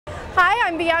Hi,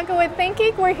 I'm Bianca with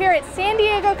ThinkGeek. We're here at San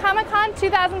Diego Comic-Con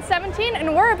 2017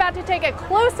 and we're about to take a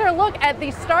closer look at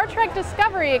the Star Trek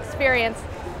Discovery experience.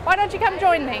 Why don't you come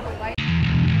join me?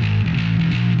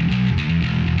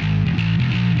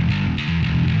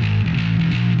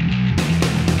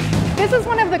 This is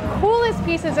one of the coolest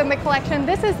pieces in the collection.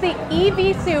 This is the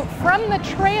EV suit from the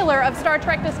trailer of Star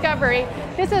Trek Discovery.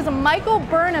 This is Michael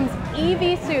Burnham's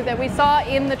EV suit that we saw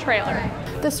in the trailer.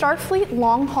 The Starfleet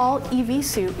long-haul EV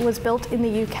suit was built in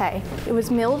the UK. It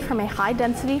was milled from a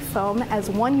high-density foam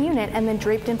as one unit and then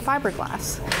draped in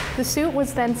fiberglass. The suit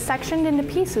was then sectioned into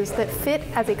pieces that fit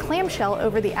as a clamshell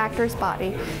over the actor's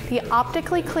body. The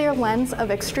optically clear lens of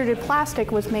extruded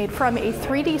plastic was made from a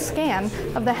 3D scan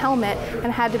of the helmet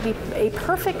and had to be a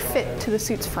perfect fit to the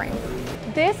suit's frame.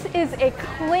 This is a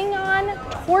Klingon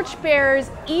torchbearer's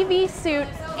EV suit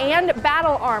and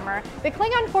battle armor. The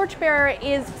Klingon torchbearer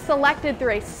is selected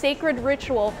through a sacred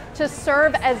ritual to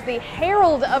serve as the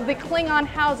herald of the Klingon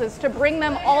houses, to bring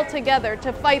them all together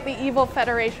to fight the evil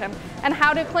Federation. And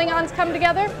how do Klingons come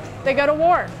together? They go to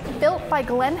war. Built by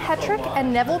Glenn Hetrick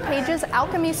and Neville Page's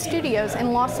Alchemy Studios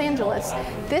in Los Angeles,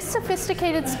 this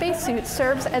sophisticated spacesuit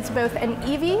serves as both an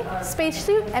EV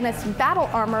spacesuit and its battle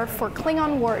armor for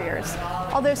Klingon warriors.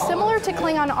 Although similar to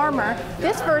Klingon armor,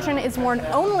 this version is worn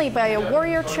only by a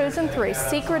warrior chosen through a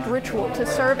sacred ritual to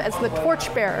serve as the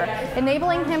torchbearer,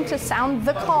 enabling him to sound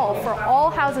the call for all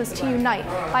houses to unite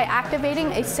by activating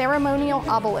a ceremonial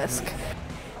obelisk.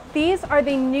 These are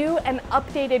the new and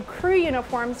updated crew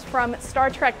uniforms from Star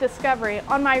Trek Discovery.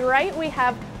 On my right, we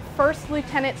have First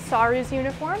Lieutenant Saru's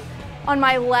uniform. On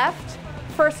my left,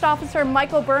 First Officer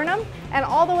Michael Burnham. And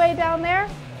all the way down there,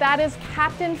 that is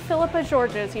Captain Philippa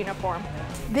George's uniform.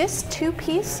 This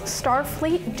two-piece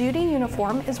Starfleet duty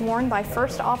uniform is worn by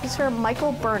First Officer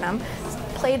Michael Burnham,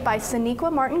 played by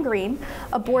Sonequa Martin Green,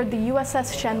 aboard the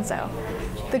USS Shenzhou.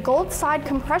 The gold side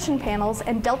compression panels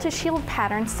and delta shield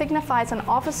pattern signifies an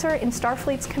officer in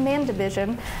Starfleet's command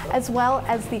division, as well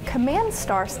as the command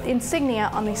star insignia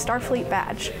on the Starfleet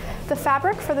badge. The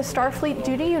fabric for the Starfleet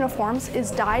duty uniforms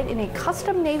is dyed in a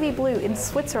custom navy blue in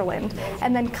Switzerland,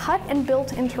 and then cut and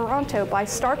built in Toronto by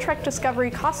Star Trek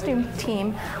Discovery costume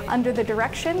team under the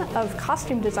direction of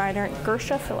costume designer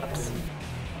Gersha Phillips.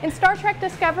 In Star Trek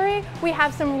Discovery, we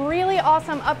have some really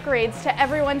awesome upgrades to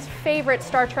everyone's favorite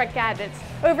Star Trek gadgets.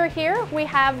 Over here, we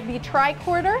have the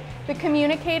tricorder, the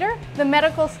communicator, the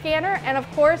medical scanner, and of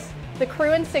course, the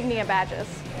crew insignia badges.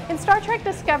 In Star Trek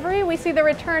Discovery, we see the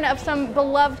return of some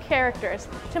beloved characters.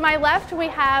 To my left, we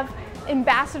have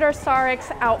Ambassador Sarek's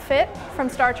outfit from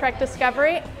Star Trek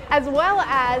Discovery, as well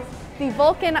as the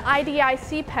Vulcan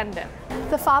IDIC pendant.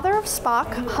 The father of Spock,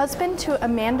 husband to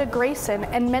Amanda Grayson,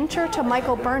 and mentor to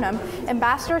Michael Burnham,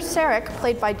 Ambassador Sarek,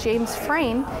 played by James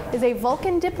Frain, is a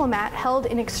Vulcan diplomat held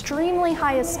in extremely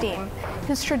high esteem.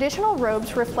 His traditional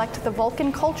robes reflect the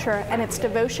Vulcan culture and its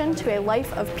devotion to a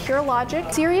life of pure logic,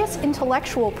 serious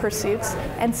intellectual pursuits,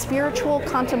 and spiritual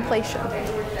contemplation.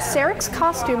 Sarek's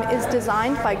costume is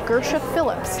designed by Gersha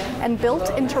Phillips and built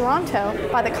in Toronto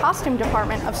by the costume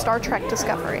department of Star Trek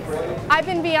Discovery. I've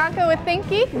been Bianca with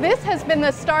ThinkGeek. This has been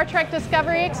the Star Trek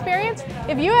Discovery experience.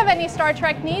 If you have any Star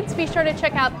Trek needs, be sure to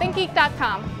check out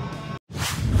ThinkGeek.com.